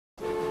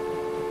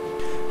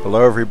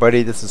Hello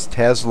everybody, this is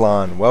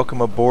Tazlon.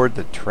 Welcome aboard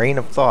the Train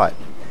of Thought,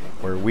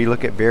 where we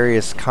look at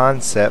various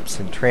concepts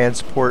and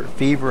transport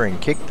fever and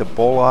kick the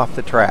bull off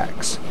the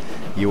tracks.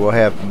 You will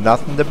have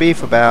nothing to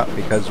beef about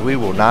because we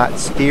will not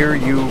steer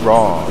you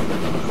wrong.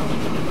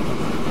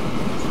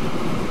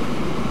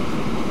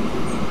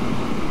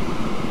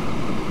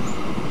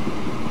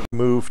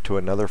 Move to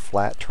another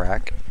flat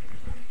track,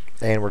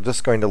 and we're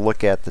just going to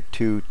look at the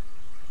two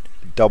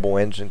double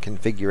engine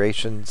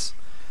configurations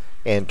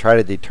and try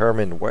to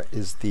determine what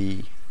is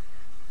the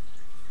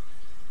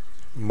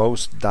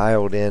most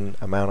dialed in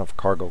amount of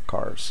cargo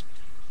cars.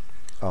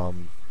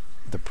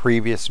 The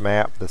previous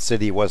map, the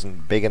city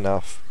wasn't big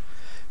enough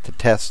to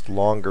test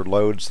longer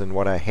loads than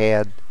what I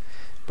had,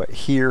 but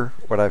here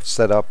what I've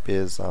set up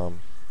is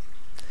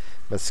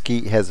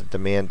Mesquite has a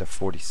demand of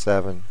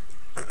 47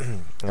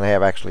 and I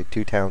have actually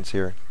two towns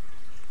here.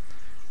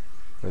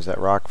 There's that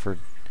Rockford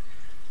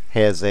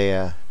has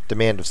a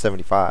demand of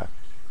 75.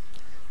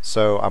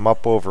 So I'm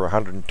up over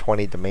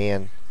 120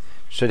 demand.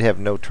 Should have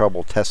no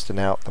trouble testing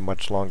out the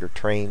much longer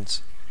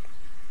trains.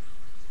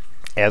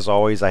 As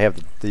always, I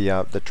have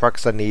the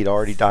trucks I need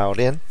already dialed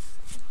in.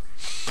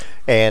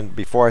 And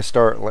before I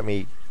start, let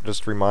me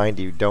just remind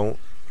you,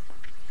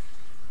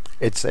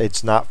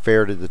 it's not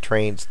fair to the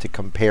trains to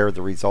compare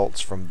the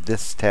results from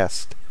this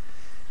test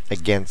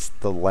against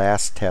the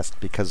last test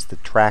because the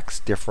track's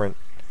different,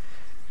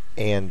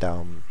 and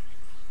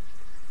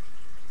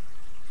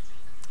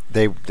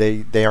they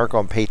aren't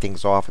going to pay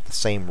things off at the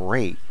same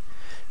rate.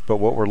 But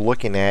what we're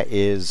looking at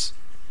is,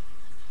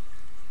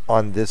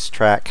 on this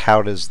track,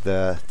 how does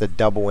the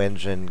double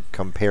engine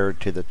compare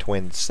to the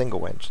twin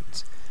single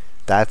engines?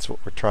 That's what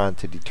we're trying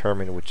to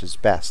determine which is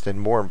best. And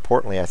more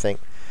importantly, I think,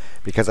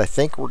 because I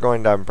think we're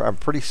going to, I'm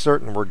pretty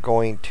certain we're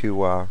going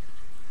to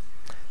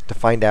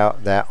find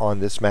out that on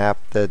this map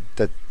that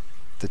the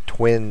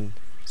twin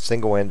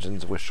single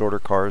engines with shorter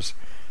cars,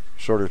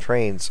 shorter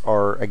trains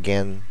are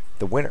again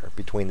the winner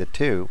between the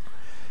two.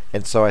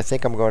 And so I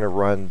think I'm going to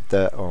run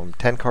the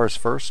 10 cars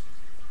first,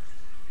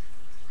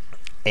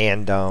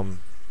 and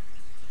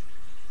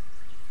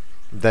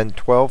then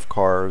 12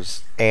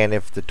 cars, and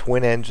if the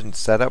twin engine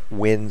setup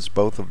wins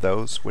both of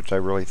those, which I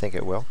really think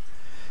it will,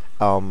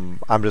 I'm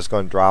just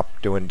going to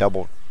drop doing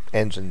double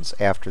engines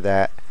after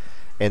that,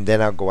 and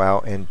then I'll go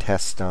out and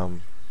test,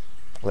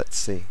 let's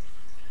see,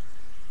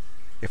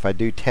 if I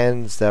do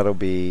 10s, that'll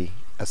be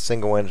a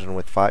single engine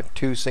with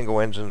two single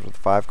engines with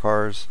 5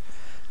 cars,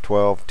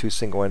 12, two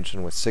single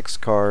engine with 6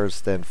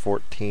 cars, then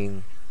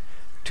 14,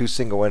 two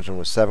single engine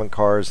with 7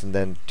 cars, and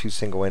then two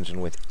single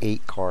engine with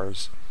 8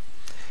 cars.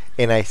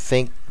 And I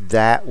think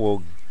that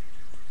will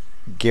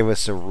give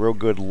us a real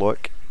good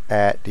look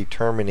at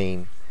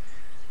determining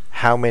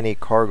how many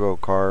cargo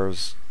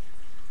cars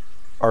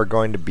are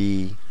going to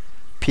be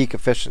peak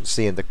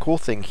efficiency. And the cool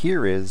thing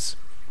here is,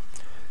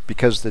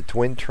 because the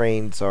twin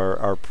trains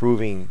are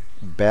proving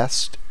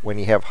best when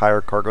you have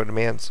higher cargo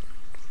demands,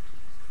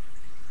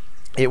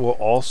 it will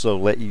also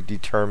let you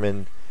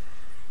determine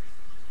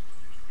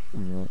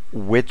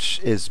which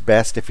is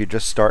best if you're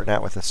just starting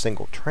out with a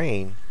single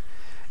train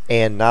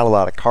and not a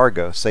lot of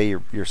cargo. Say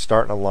you're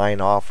starting a line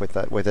off with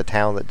a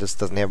town that just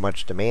doesn't have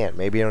much demand.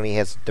 Maybe it only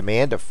has a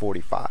demand of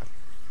 45.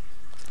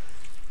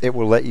 It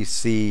will let you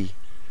see,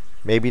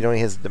 maybe it only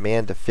has a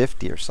demand of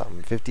 50 or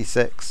something,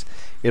 56.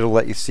 It'll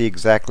let you see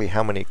exactly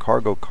how many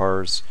cargo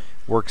cars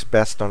works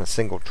best on a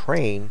single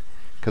train,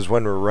 because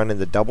when we're running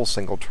the double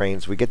single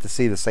trains, we get to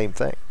see the same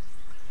thing.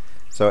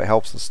 So it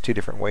helps us two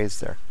different ways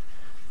there.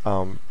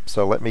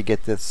 So let me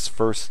get this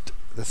first.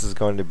 This is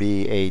going to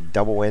be a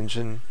double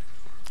engine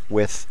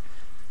with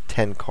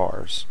 10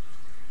 cars.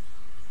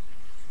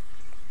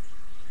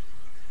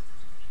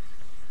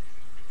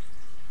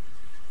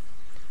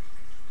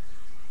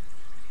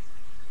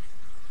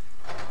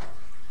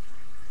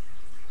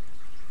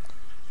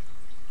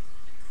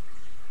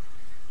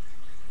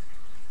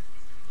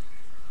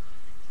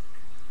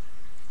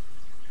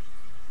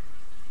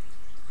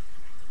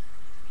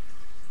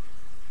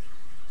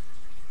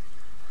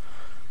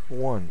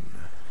 One,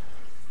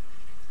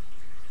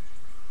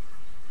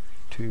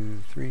 two,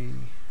 three,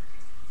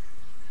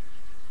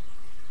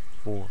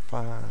 4,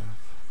 5,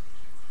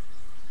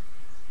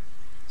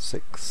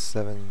 6,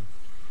 7,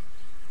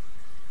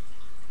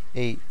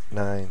 8,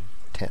 9,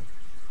 10.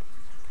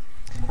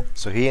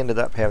 So he ended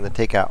up having to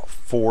take out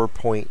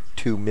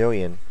 4.2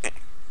 million.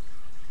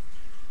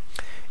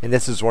 And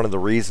this is one of the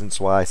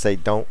reasons why I say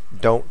don't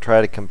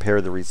try to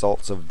compare the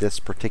results of this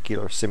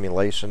particular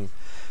simulation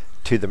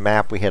to the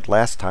map we had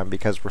last time,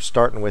 because we're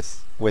starting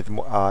with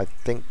I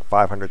think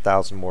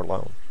 500,000 more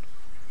loan.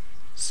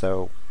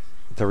 So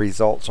the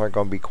results aren't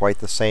going to be quite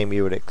the same.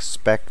 You would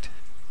expect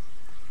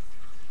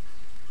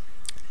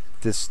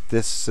this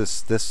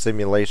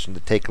simulation to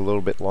take a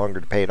little bit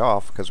longer to pay it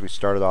off because we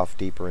started off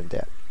deeper in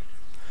debt.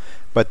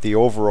 But the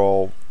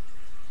overall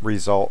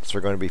results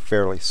are going to be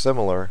fairly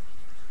similar.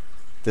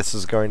 This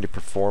is going to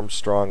perform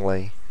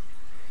strongly,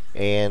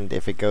 and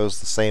if it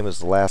goes the same as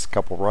the last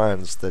couple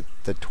runs, the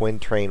twin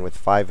train with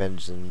 5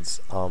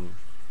 engines,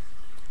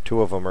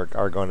 2 of them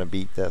are going to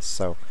beat this.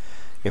 So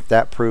If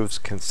that proves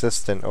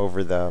consistent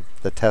over the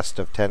test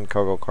of 10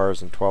 cargo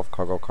cars and 12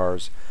 cargo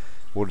cars,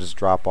 we'll just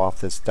drop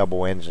off this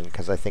double engine,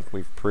 because I think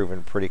we've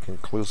proven pretty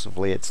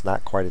conclusively it's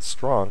not quite as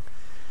strong,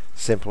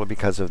 simply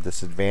because of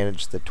this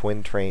advantage the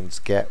twin trains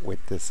get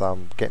with this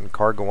getting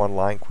cargo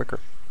online quicker.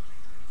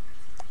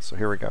 So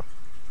here we go.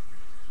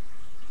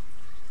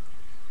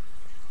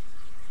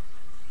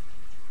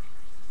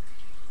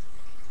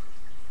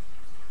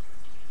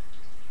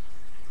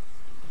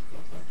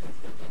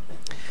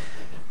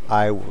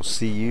 I will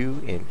see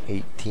you in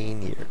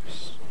 18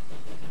 years.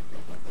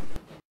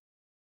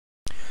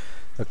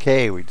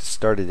 Okay, we just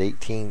started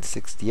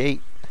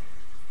 1868.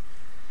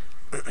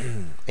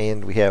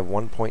 And we have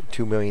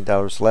 $1.2 million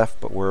left,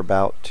 but we're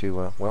about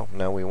to, well,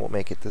 no, we won't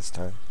make it this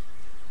time.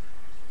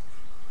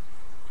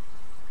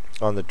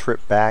 On the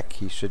trip back,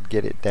 he should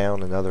get it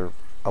down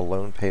a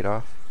loan paid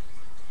off.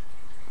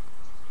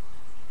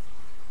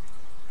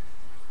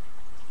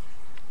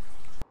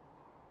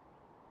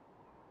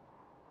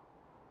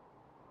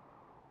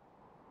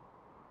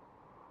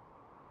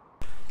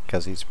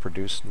 Because he's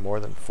produced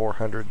more than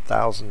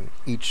 400,000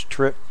 each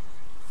trip,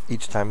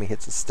 each time he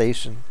hits a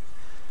station.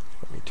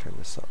 Let me turn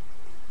this up.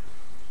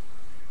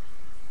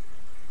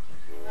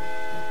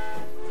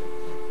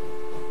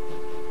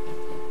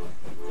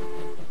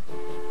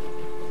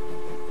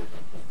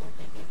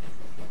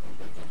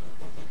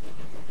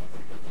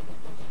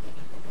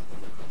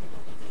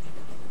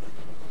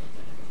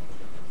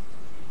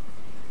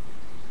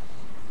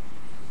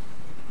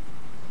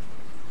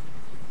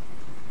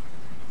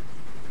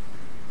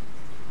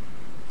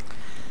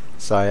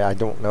 So I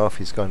don't know if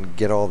he's going to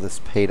get all this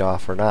paid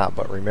off or not,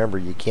 but remember,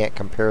 you can't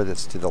compare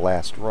this to the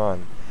last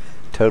run.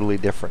 Totally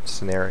different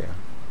scenario.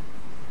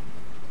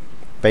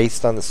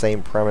 Based on the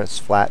same premise,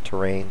 flat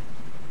terrain,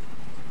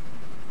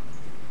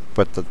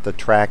 but the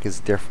track is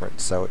different,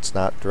 so it's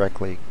not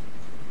directly,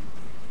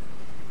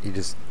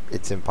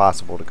 it's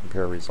impossible to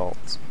compare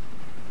results.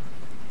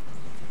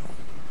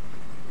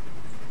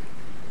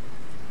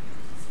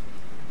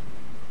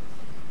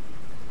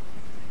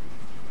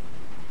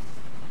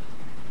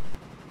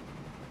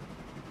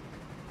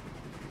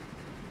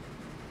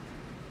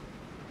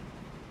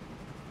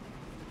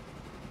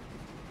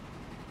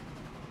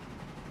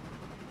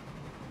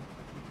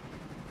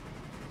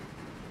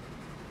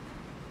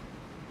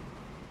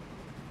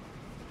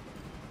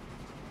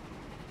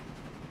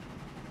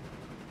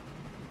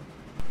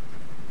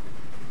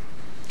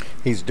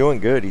 He's doing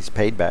good. He's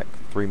paid back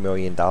 $3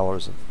 million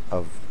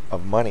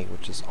of money,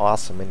 which is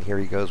awesome. And here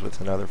he goes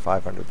with another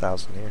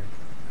 500,000 here.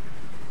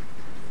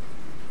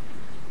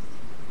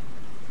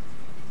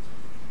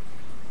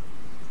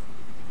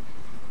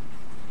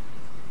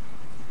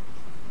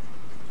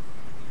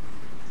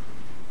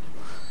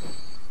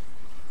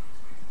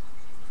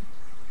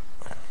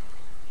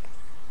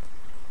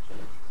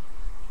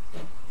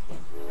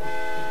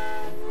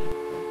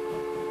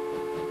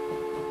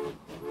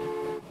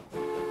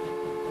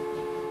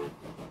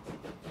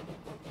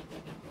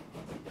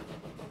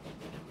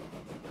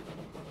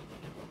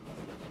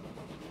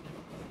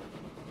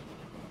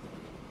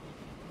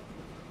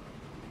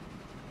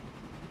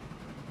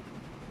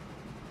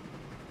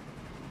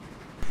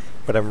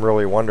 But I'm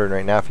really wondering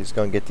right now if he's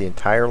going to get the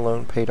entire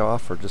loan paid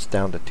off or just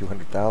down to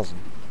 200,000.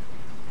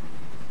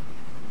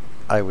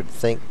 I would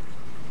think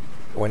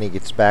when he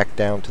gets back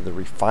down to the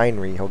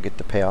refinery, he'll get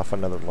to pay off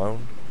another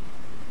loan,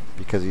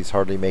 because he's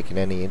hardly making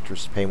any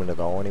interest payment at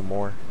all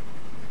anymore.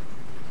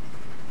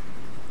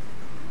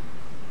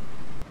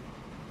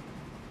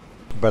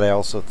 But I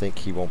also think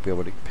he won't be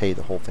able to pay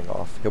the whole thing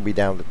off. He'll be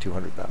down to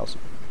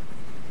 200,000.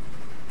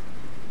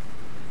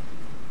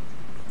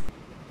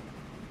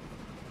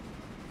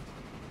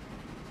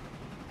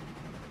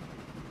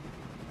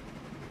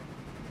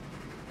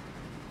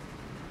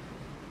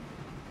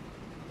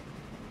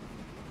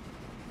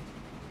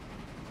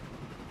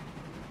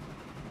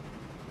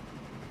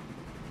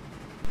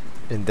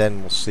 And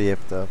then we'll see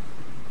if the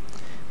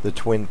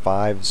Twin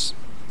Fives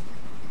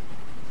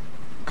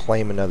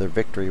claim another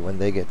victory when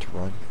they get to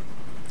run,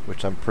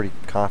 which I'm pretty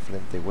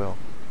confident they will.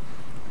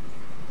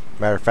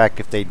 Matter of fact,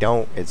 if they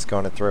don't, it's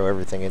going to throw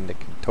everything into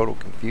total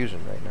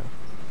confusion right now.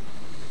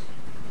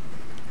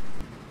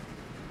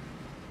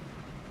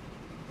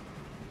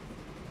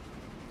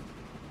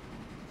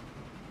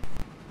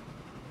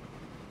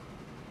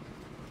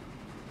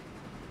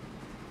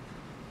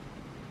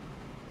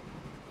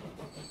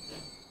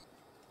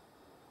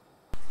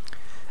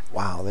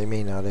 Wow, they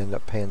may not end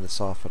up paying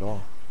this off at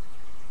all.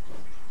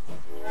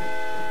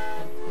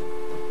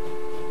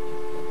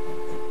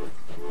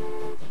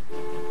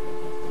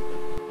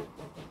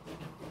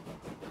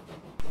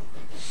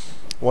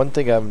 One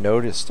thing I've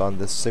noticed on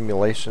this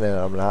simulation, and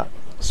I'm not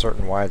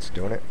certain why it's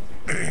doing it,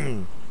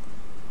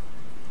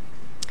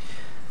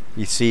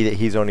 you see that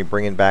he's only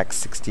bringing back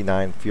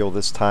 69 fuel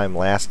this time.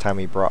 Last time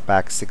he brought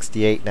back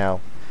 68.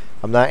 Now,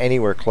 I'm not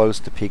anywhere close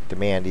to peak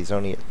demand. He's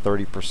only at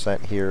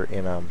 30% here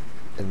in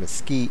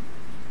Mesquite,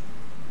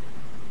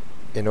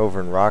 and over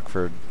in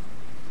Rockford,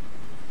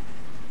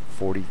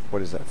 43%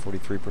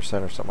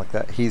 or something like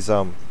that. He's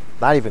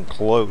not even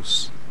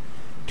close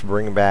to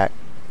bring back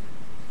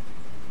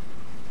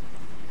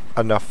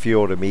enough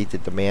fuel to meet the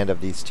demand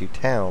of these two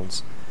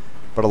towns,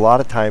 but a lot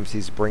of times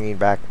he's bringing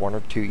back 1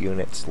 or 2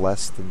 units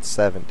less than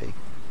 70.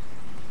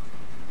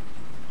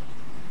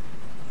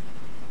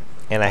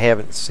 And I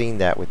haven't seen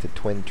that with the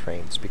twin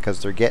trains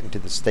because they're getting to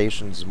the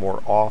stations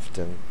more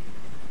often.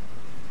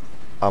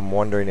 I'm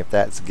wondering if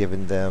that's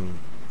given them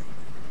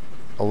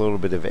a little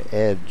bit of an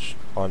edge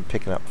on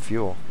picking up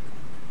fuel.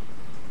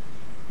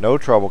 No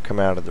trouble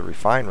coming out of the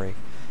refinery,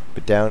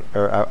 but out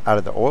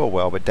of the oil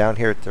well, but down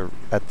here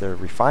at the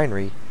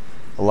refinery,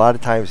 a lot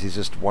of times he's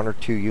just 1 or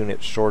 2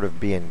 units short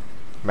of being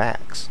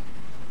max.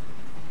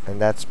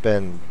 And that's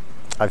been,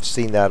 I've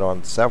seen that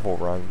on several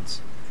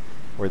runs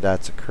where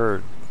that's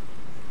occurred.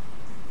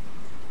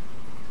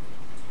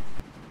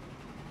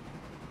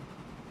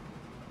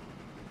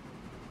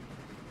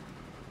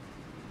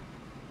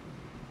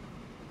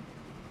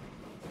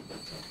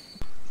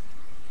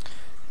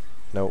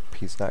 Nope,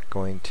 he's not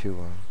going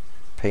to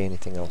pay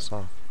anything else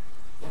off.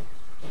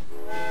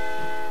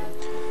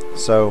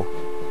 So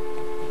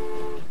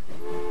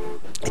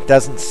it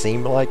doesn't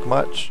seem like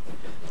much.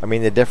 I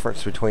mean, the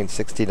difference between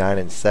 69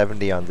 and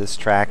 70 on this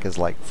track is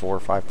like $4,000 or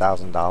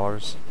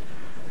 $5,000.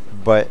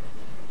 But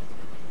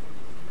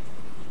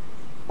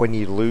when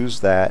you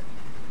lose that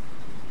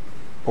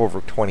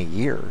over 20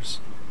 years,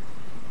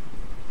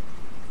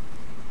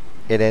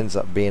 it ends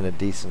up being a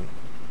decent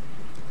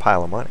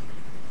pile of money.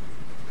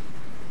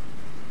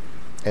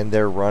 And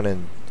they're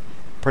running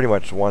pretty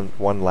much one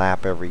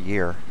lap every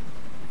year.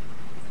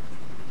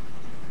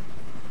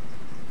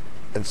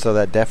 And so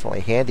that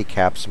definitely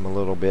handicaps them a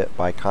little bit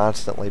by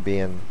constantly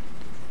being,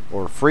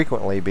 or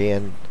frequently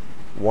being,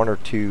 1 or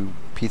 2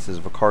 pieces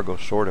of a cargo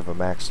short of a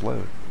max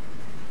load.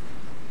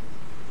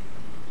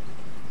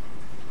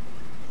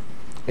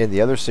 In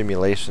the other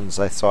simulations,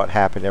 I saw it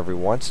happen every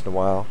once in a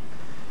while.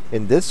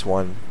 In this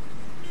one,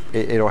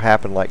 it'll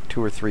happen like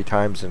 2 or 3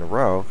 times in a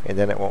row, and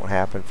then it won't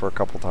happen for a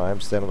couple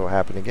times, then it'll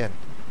happen again.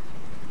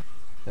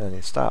 And he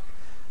stopped.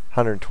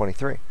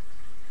 123.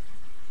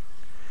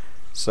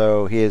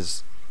 So he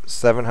is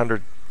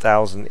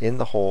 700,000 in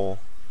the hole,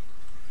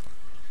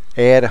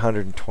 add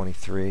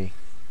 123,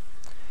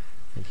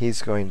 and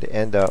he's going to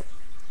end up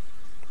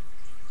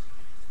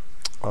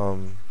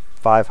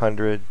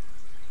 500.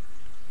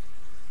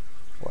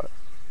 What?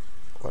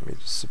 Let me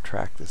just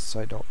subtract this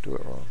so I don't do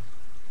it wrong.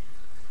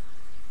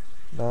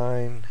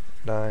 9,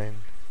 9.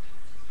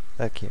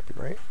 That can't be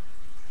right.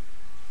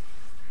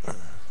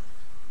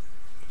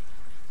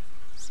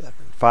 7.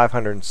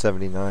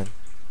 579.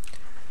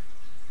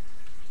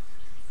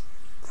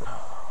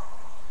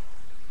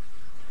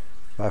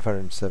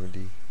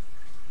 $577.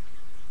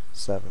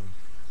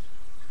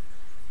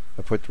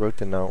 I wrote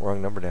the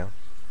wrong number down.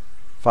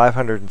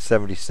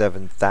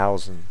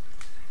 577,000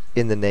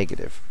 in the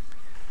negative.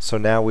 So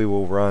now we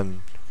will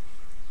run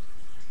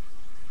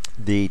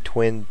the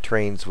twin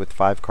trains with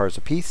 5 cars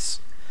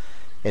apiece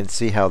and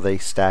see how they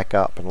stack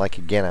up. And like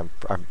again,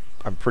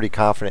 I'm pretty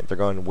confident they're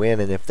going to win.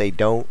 And if they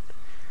don't,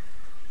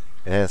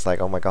 and it's like,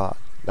 oh my God,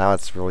 now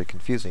it's really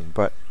confusing.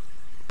 But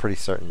pretty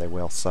certain they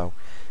will. So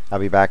I'll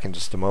be back in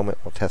just a moment.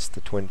 We'll test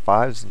the twin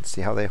 5s and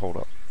see how they hold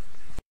up.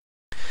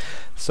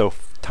 So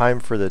time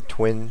for the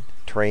twin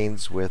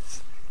trains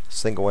with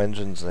single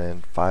engines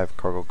and 5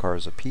 cargo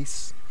cars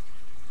apiece.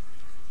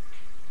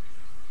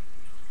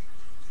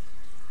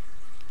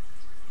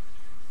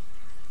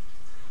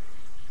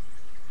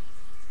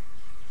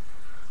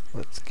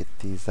 Let's get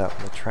these out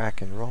on the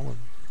track and rolling.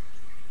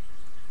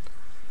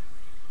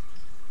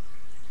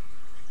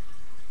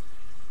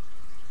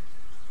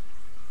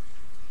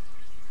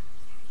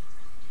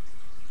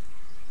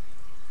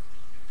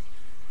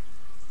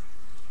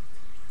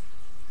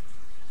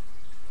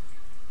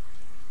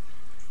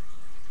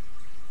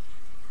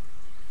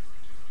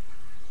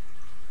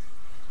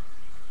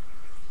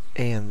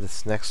 And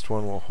this next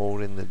one will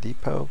hold in the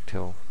depot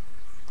till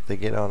they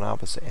get on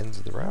opposite ends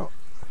of the route.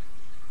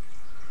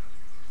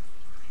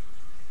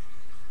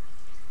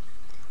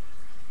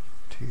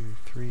 2,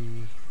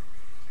 3,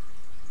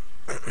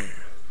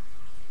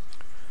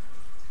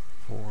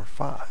 4,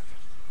 5.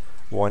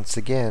 Once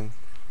again,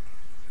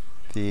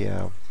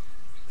 the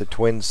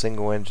twin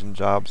single engine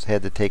jobs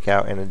had to take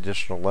out an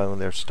additional loan.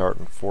 They're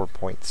starting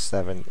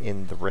 4.7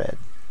 in the red.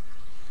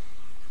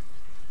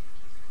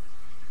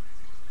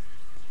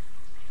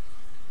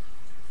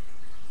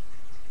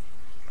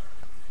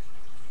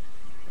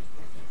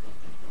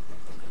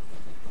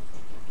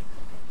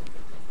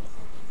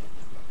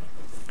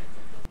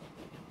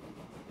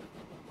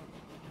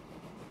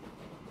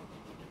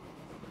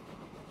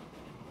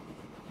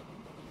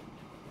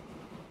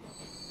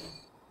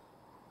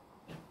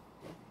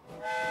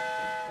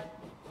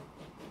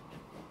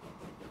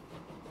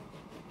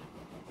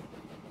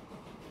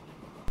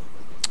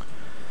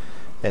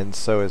 And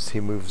so as he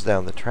moves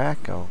down the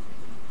track,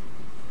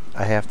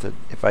 I have to,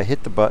 if I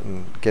hit the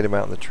button, get him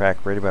out on the track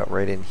right about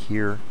right in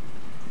here,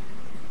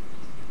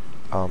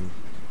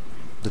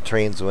 the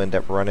trains will end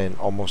up running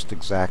almost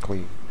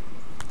exactly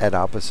at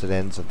opposite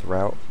ends of the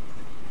route.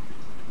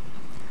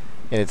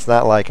 And it's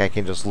not like I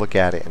can just look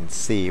at it and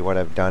see. What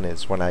I've done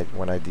is when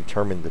I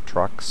determined the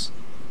trucks,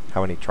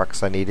 how many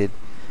trucks I needed,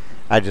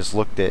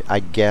 I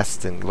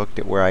guessed and looked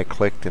at where I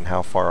clicked and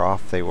how far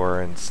off they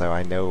were, and so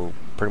I know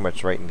pretty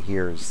much right in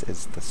here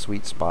is the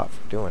sweet spot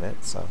for doing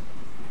it. So,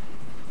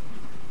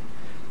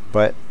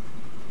 but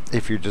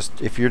if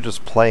you're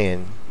just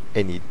playing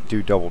and you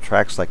do double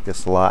tracks like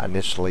this a lot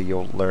initially,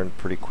 you'll learn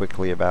pretty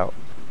quickly about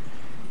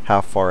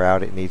how far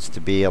out it needs to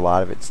be. A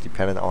lot of it's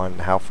dependent on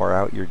how far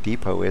out your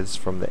depot is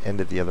from the end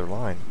of the other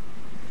line.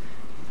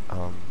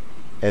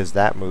 As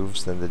that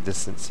moves, then the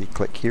distance you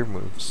click here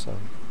moves. So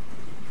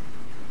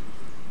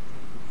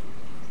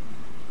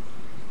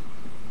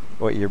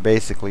what you're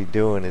basically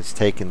doing is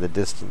taking the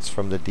distance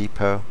from the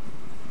depot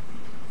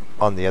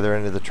on the other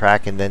end of the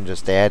track and then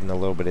just adding a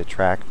little bit of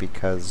track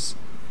because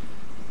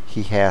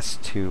he has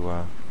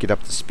to get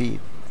up to speed,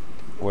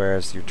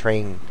 whereas your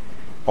train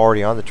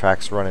already on the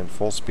track's running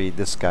full speed.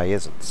 This guy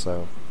isn't,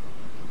 so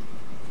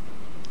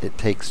it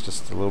takes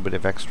just a little bit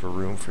of extra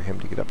room for him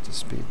to get up to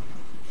speed.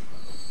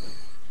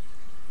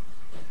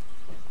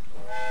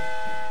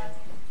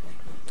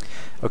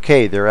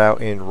 Okay, they're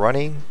out and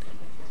running.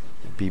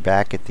 Be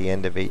back at the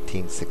end of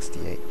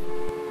 1868.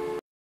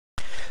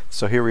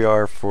 So here we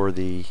are for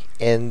the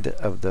end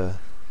of the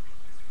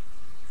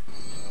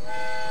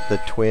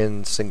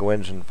twin single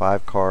engine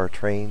 5-car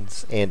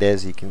trains, and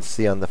as you can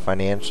see on the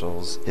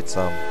financials, it's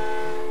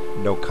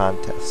no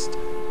contest.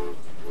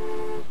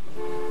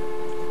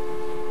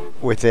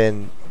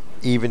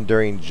 Even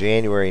during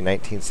January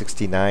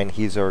 1969,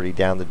 he's already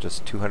down to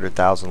just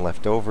 200,000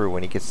 left over.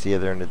 When he gets to the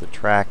other end of the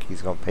track,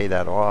 he's going to pay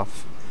that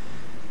off,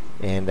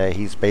 and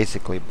he's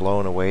basically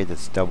blown away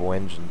this double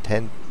engine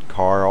 10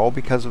 car, all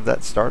because of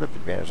that startup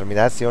advantage. I mean,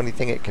 that's the only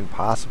thing it can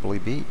possibly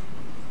be.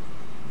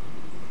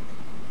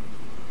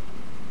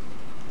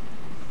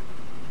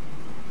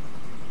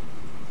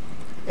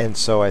 And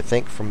so I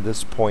think from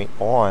this point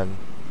on,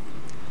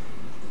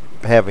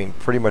 having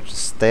pretty much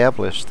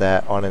established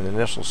that on an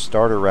initial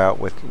starter route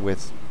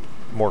with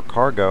more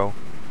cargo,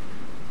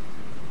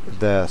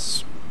 the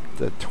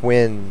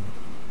twin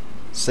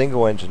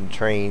single engine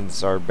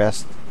trains are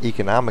best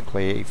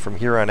economically. From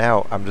here on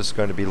out, I'm just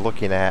going to be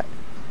looking at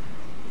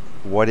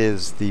what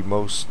is the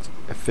most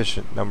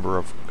efficient number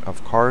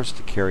of cars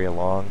to carry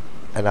along,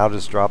 and I'll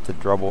just drop the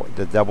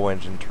double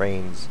engine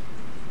trains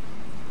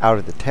out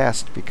of the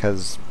test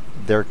because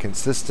they're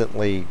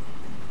consistently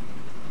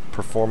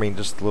performing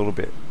just a little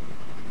bit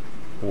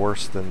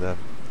worse than the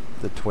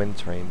twin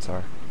trains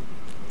are.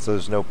 So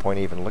there's no point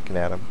even looking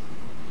at them.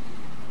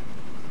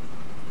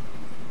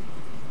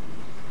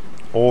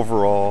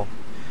 Overall,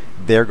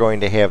 they're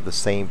going to have the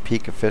same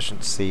peak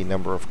efficiency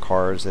number of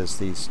cars as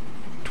these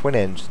twin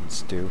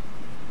engines do.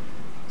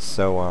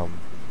 So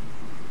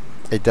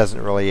it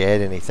doesn't really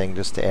add anything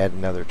just to add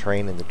another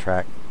train in the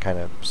track, kind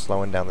of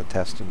slowing down the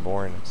test and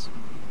boring us.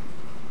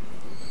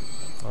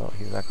 Oh,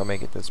 he's not going to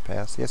make it this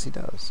pass. Yes, he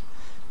does.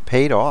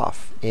 Paid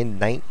off in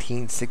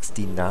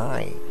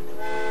 1969.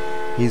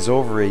 He's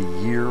over a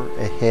year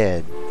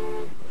ahead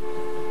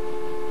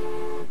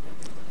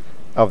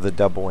of the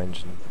double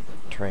engine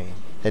train.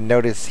 And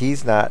notice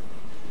he's not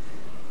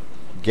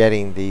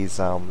getting these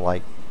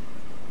like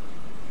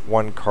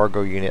one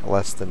cargo unit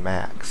less than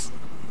max.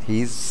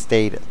 He's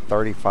stayed at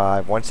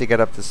 35. Once he got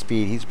up to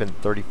speed, he's been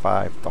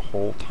 35 the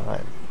whole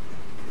time.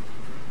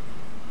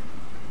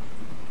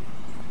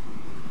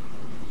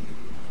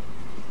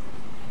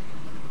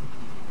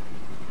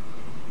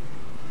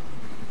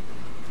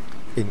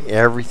 And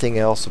everything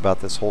else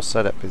about this whole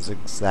setup is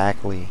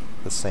exactly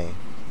the same.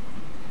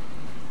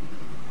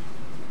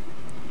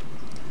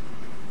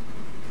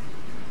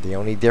 The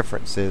only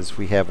difference is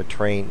we have a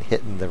train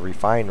hitting the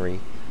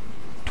refinery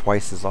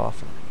twice as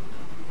often.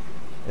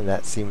 And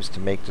that seems to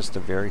make just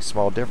a very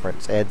small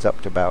difference. Adds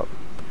up to about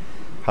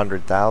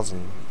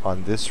 100,000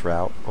 on this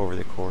route over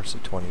the course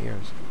of 20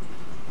 years.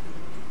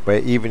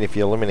 But even if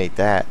you eliminate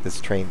that, this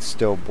train's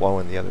still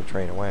blowing the other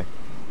train away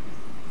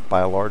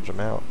by a large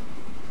amount.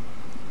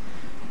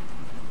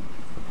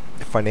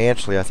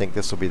 Financially, I think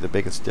this will be the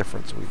biggest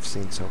difference we've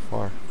seen so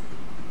far.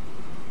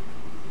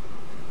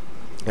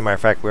 As a matter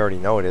of fact, we already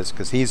know it is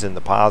because he's in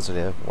the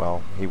positive.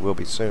 Well, he will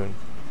be soon.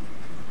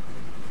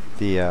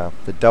 The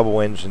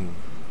double engine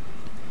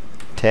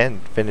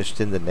 10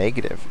 finished in the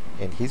negative,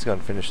 and he's going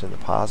to finish in the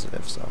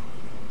positive. So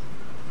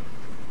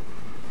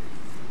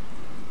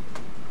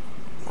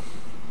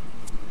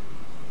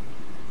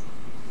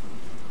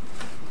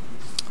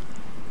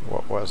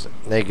what was it?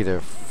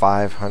 Negative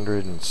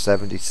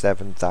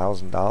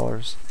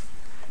 $577,000,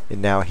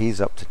 and now he's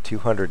up to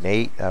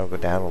 208. That'll go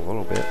down a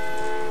little bit.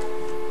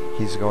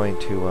 He's going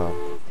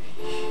to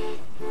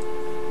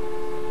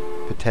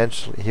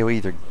potentially he'll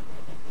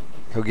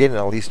get in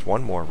at least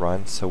one more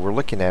run. So we're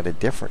looking at a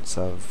difference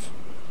of,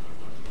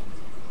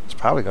 it's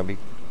probably going to be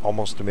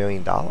almost $1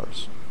 million.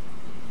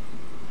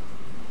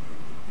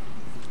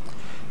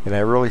 And I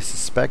really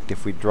suspect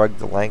if we drug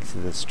the length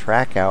of this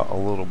track out a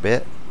little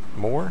bit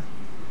more,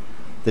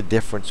 the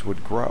difference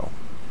would grow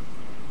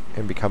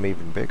and become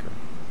even bigger.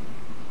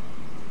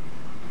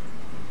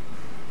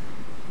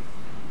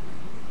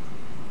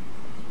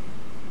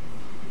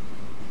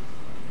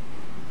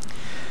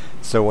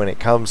 So when it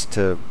comes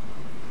to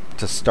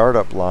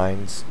startup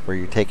lines where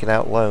you're taking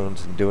out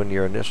loans and doing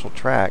your initial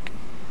track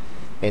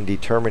and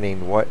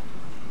determining what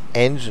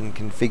engine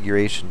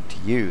configuration to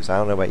use, I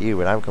don't know about you,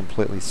 but I'm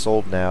completely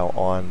sold now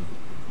on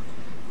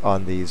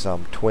these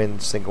twin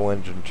single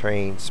engine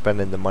trains,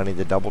 spending the money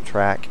to double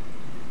track,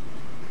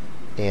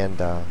 and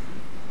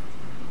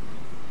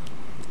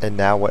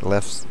now what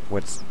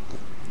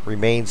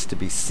remains to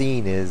be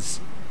seen is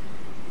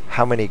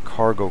how many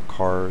cargo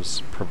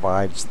cars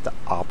provides the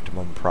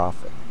optimum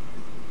profit.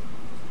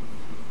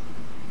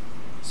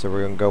 So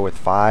we're going to go with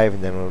 5,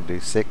 and then we'll do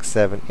 6,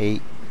 7,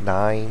 8,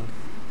 9.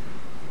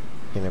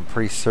 And I'm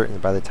pretty certain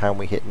by the time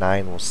we hit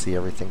 9, we'll see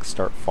everything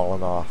start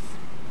falling off.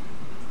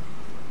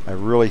 I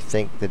really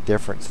think the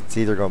difference, it's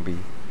either going to be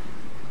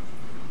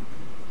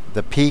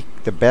the peak,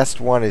 the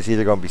best one is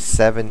either going to be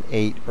 7,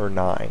 8, or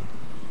 9.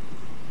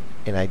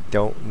 And I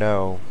don't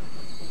know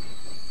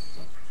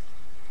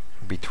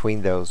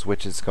between those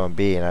which it's going to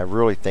be, and I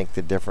really think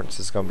the difference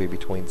is going to be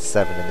between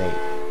 7 and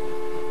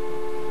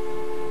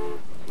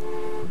 8.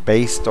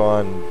 Based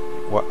on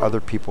what other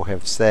people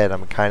have said,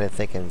 I'm kind of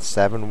thinking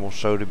 7 will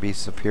show to be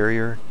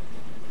superior,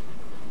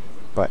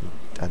 but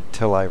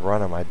until I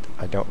run them, I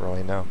don't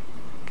really know,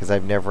 because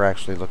I've never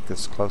actually looked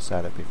this close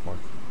at it before,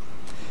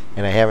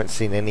 and I haven't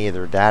seen any of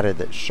their data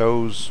that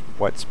shows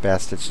what's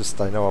best. It's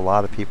just I know a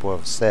lot of people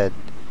have said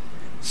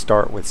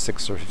start with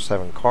 6 or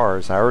 7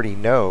 cars. I already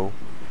know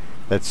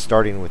that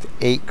starting with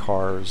 8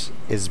 cars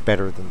is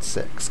better than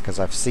 6, because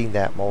I've seen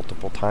that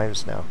multiple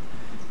times now.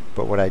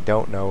 But what I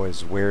don't know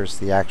is where's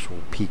the actual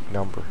peak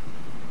number,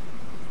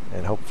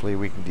 and hopefully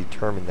we can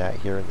determine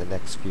that here in the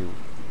next few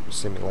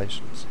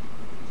simulations.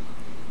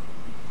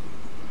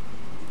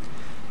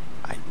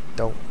 I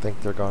don't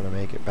think they're going to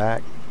make it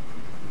back,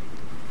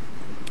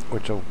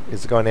 which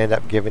is going to end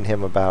up giving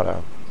him about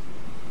a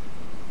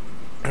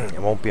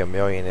it won't be a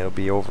million, it'll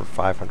be over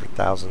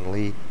 500,000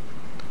 lead.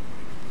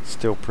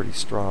 Still pretty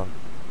strong.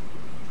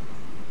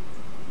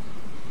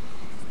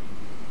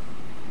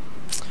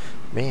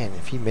 Man,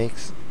 if he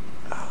makes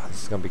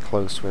this is going to be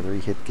close whether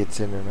he gets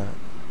in or not.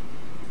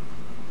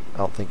 I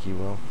don't think he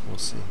will. We'll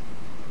see.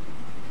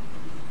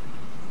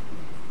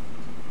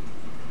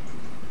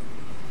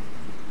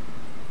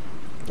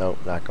 Nope,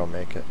 not going to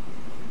make it.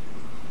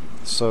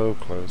 So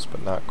close,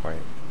 but not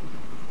quite.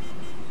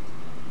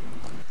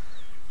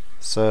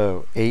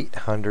 So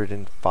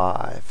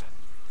 805.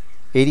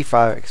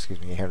 85,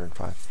 excuse me,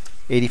 805.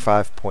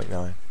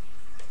 85.9.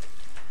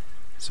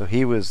 So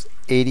he was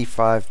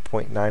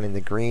 85.9 in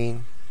the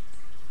green,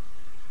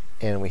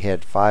 and we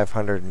had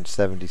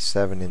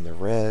 577 in the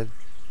red.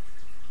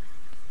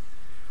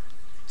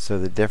 So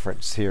the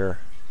difference here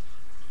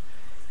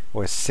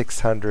was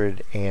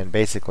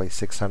basically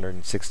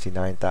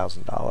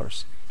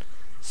 $669,000.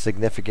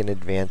 Significant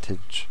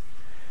advantage,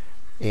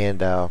 and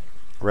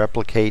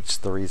replicates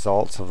the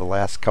results of the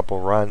last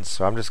couple runs.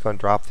 So I'm just going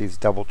to drop these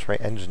double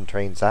engine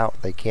trains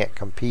out. They can't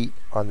compete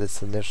on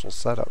this initial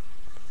setup.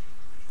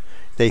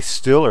 They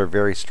still are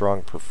very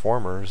strong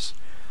performers,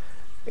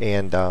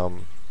 and but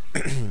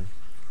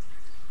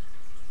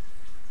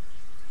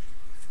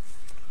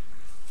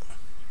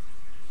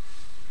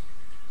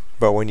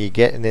when you're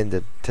getting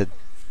into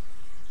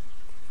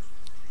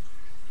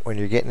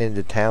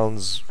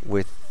towns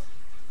with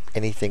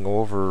anything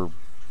over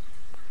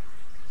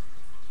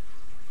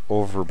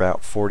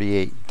about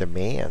 48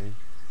 demand,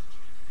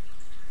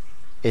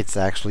 it's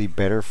actually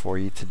better for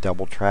you to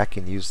double track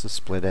and use the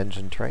split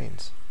engine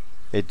trains.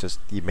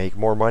 You make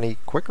more money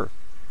quicker,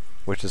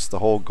 which is the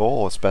whole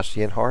goal,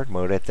 especially in hard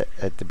mode. At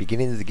the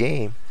beginning of the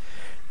game,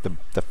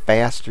 the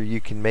faster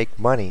you can make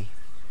money,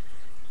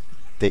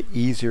 the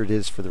easier it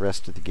is for the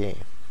rest of the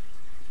game.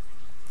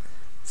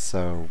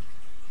 So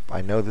I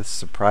know this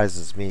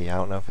surprises me. I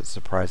don't know if it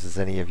surprises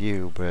any of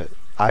you, but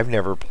I've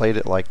never played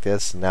it like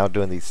this, and now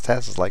doing these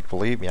tests is like,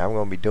 believe me, I'm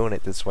going to be doing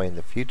it this way in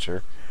the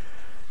future.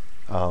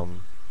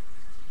 And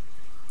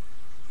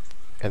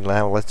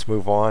now let's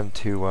move on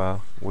to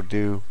we'll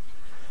do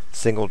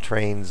single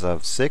trains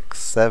of 6,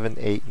 7,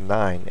 8, and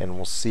 9, and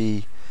we'll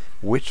see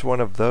which one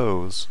of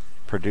those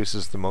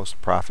produces the most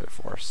profit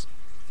for us.